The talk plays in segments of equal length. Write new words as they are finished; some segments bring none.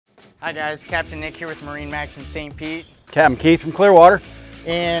Hi guys, Captain Nick here with MarineMax in St. Pete. Captain Keith from Clearwater.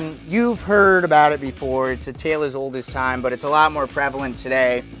 And you've heard about it before. It's a tale as old as time, but it's a lot more prevalent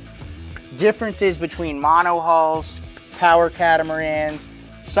today. Differences between monohulls, power catamarans,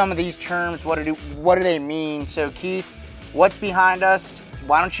 some of these terms, what do they mean? So Keith, what's behind us?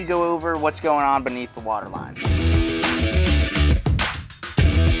 Why don't you go over what's going on beneath the waterline?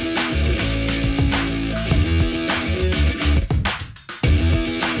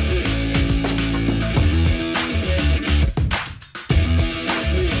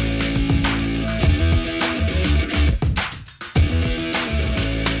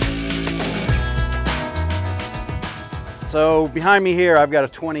 So behind me here, I've got a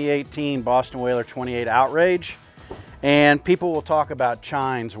 2018 Boston Whaler 28 Outrage, and people will talk about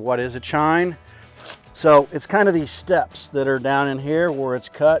chines. What is a chine? So it's kind of these steps that are down in here where it's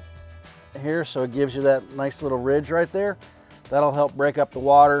cut here, so it gives you that nice little ridge right there. That'll help break up the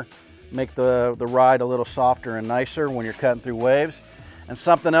water, make the ride a little softer and nicer when you're cutting through waves. And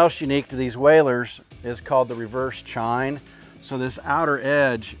something else unique to these whalers is called the reverse chine. So this outer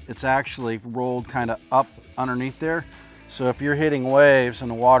edge, it's actually rolled kind of up underneath there. So if you're hitting waves and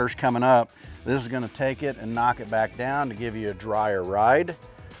the water's coming up, this is going to take it and knock it back down to give you a drier ride.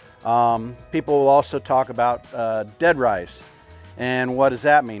 People will also talk about dead rise. And what does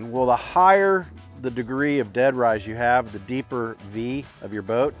that mean? Well, the higher the degree of dead rise you have, the deeper V of your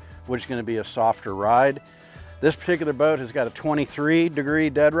boat, which is going to be a softer ride. This particular boat has got a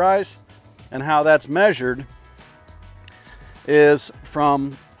 23-degree dead rise, and how that's measured is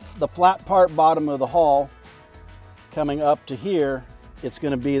from the flat part bottom of the hull coming up to here. It's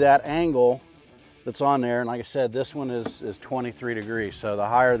going to be that angle that's on there, and like I said, this one is 23 degrees. So the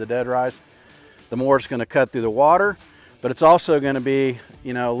higher the dead rise, the more it's going to cut through the water, but it's also going to be,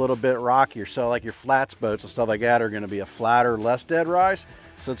 you know, a little bit rockier. So like your flats boats and stuff like that are going to be a flatter, less dead rise.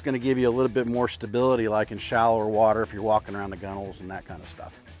 So it's going to give you a little bit more stability, like in shallower water if you're walking around the gun holes and that kind of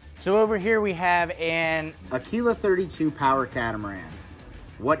stuff. So over here we have an Aquila 32 power catamaran.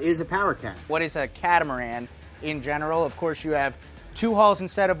 What is a power cat? What is a catamaran in general? Of course, you have two hulls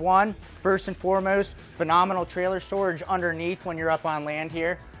instead of one. First and foremost, phenomenal trailer storage underneath when you're up on land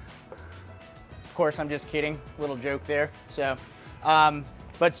here. Of course, I'm just kidding, little joke there. So,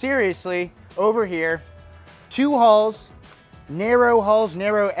 but seriously, over here, two hulls, narrow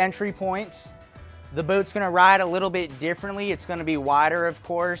entry points. The boat's gonna ride a little bit differently. It's gonna be wider, of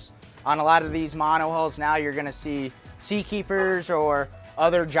course. On a lot of these monohulls now, you're gonna see Seakeepers or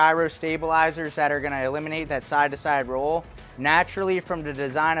other gyro stabilizers that are going to eliminate that side-to-side roll. Naturally, from the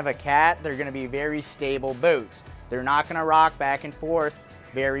design of a cat, they're going to be very stable boats. They're not going to rock back and forth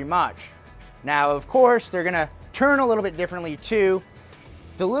very much. Now, of course, they're going to turn a little bit differently too.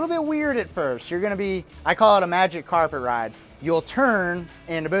 It's a little bit weird at first. You're going to be, I call it a magic carpet ride. You'll turn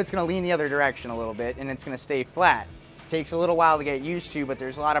and the boat's going to lean the other direction a little bit and it's going to stay flat. It takes a little while to get used to, but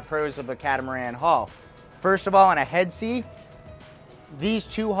there's a lot of pros of a catamaran hull. First of all, on a head sea, these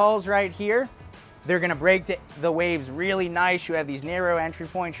two hulls right here, they're gonna break the waves really nice. You have these narrow entry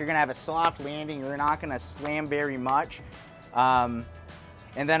points. You're gonna have a soft landing. You're not gonna slam very much. And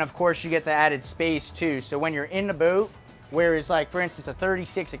then of course you get the added space too. So when you're in the boat, whereas like for instance a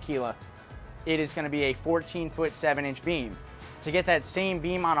 36 Aquila, it is gonna be a 14-foot 7-inch beam. To get that same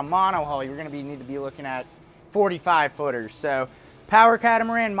beam on a monohull, you're gonna need to be looking at 45 footers. So power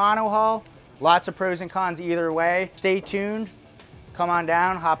catamaran, monohull, lots of pros and cons either way. Stay tuned. Come on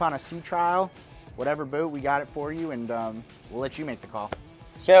down, hop on a sea trial, whatever boat, we got it for you, and we'll let you make the call.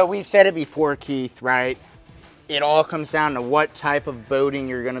 So we've said it before, Keith, right? It all comes down to what type of boating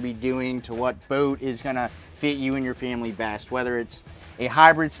you're gonna be doing, to what boat is gonna fit you and your family best, whether it's a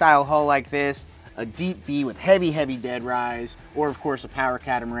hybrid style hull like this, a deep V with heavy dead rise, or of course a power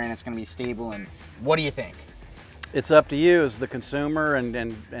catamaran that's gonna be stable. And what do you think? It's up to you as the consumer,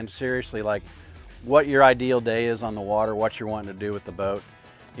 and seriously, like, what your ideal day is on the water, what you're wanting to do with the boat.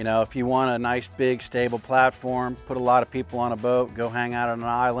 You know, if you want a nice big stable platform, put a lot of people on a boat, go hang out on an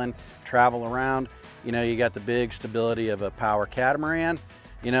island, travel around, you know, you got the big stability of a power catamaran.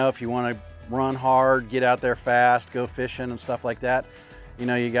 You know, if you want to run hard, get out there fast, go fishing and stuff like that, you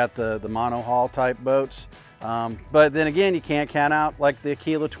know, you got the monohull type boats. But then again, you can't count out like the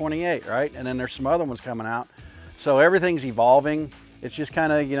Aquila 28, right? And then there's some other ones coming out. So everything's evolving. It's just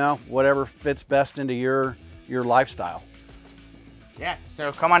kind of, you know, whatever fits best into your lifestyle. Yeah,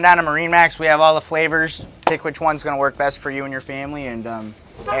 so come on down to MarineMax. We have all the flavors. Pick which one's going to work best for you and your family. And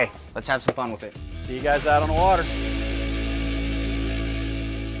hey, let's have some fun with it. See you guys out on the water.